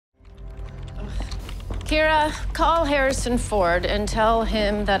Kira, call Harrison Ford and tell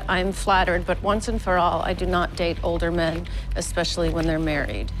him that I'm flattered, but once and for all, I do not date older men, especially when they're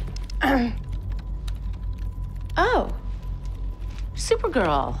married. Oh,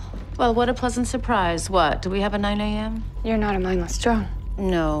 Supergirl. Well, what a pleasant surprise. What, do we have a 9 a.m.? You're not a mindless drone.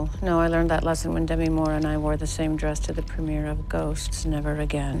 No, I learned that lesson when Demi Moore and I wore the same dress to the premiere of Ghosts. Never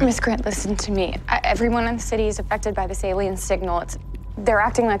again. Miss Grant, listen to me. Everyone in the city is affected by this alien signal. They're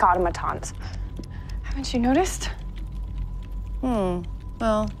acting like automatons. Haven't you noticed?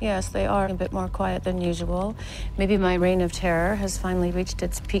 Well, yes, they are a bit more quiet than usual. Maybe my reign of terror has finally reached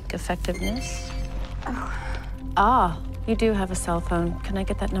its peak effectiveness. Oh. Ah, you do have a cell phone. Can I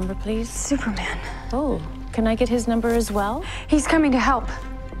get that number, please? Superman. Oh, can I get his number as well? He's coming to help.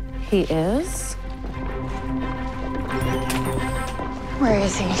 He is? Where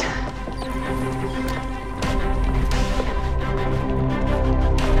is he?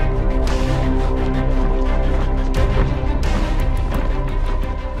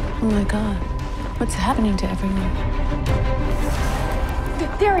 Oh my God, what's happening to everyone?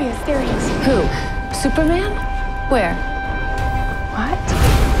 There he is, there he is. Who? Superman? Where? What?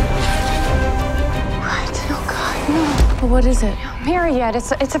 What? Oh God, no. Well, what is it? Myriad,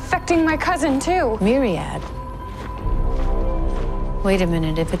 it's affecting my cousin too. Myriad? Wait a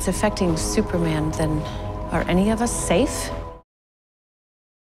minute, if it's affecting Superman, then are any of us safe?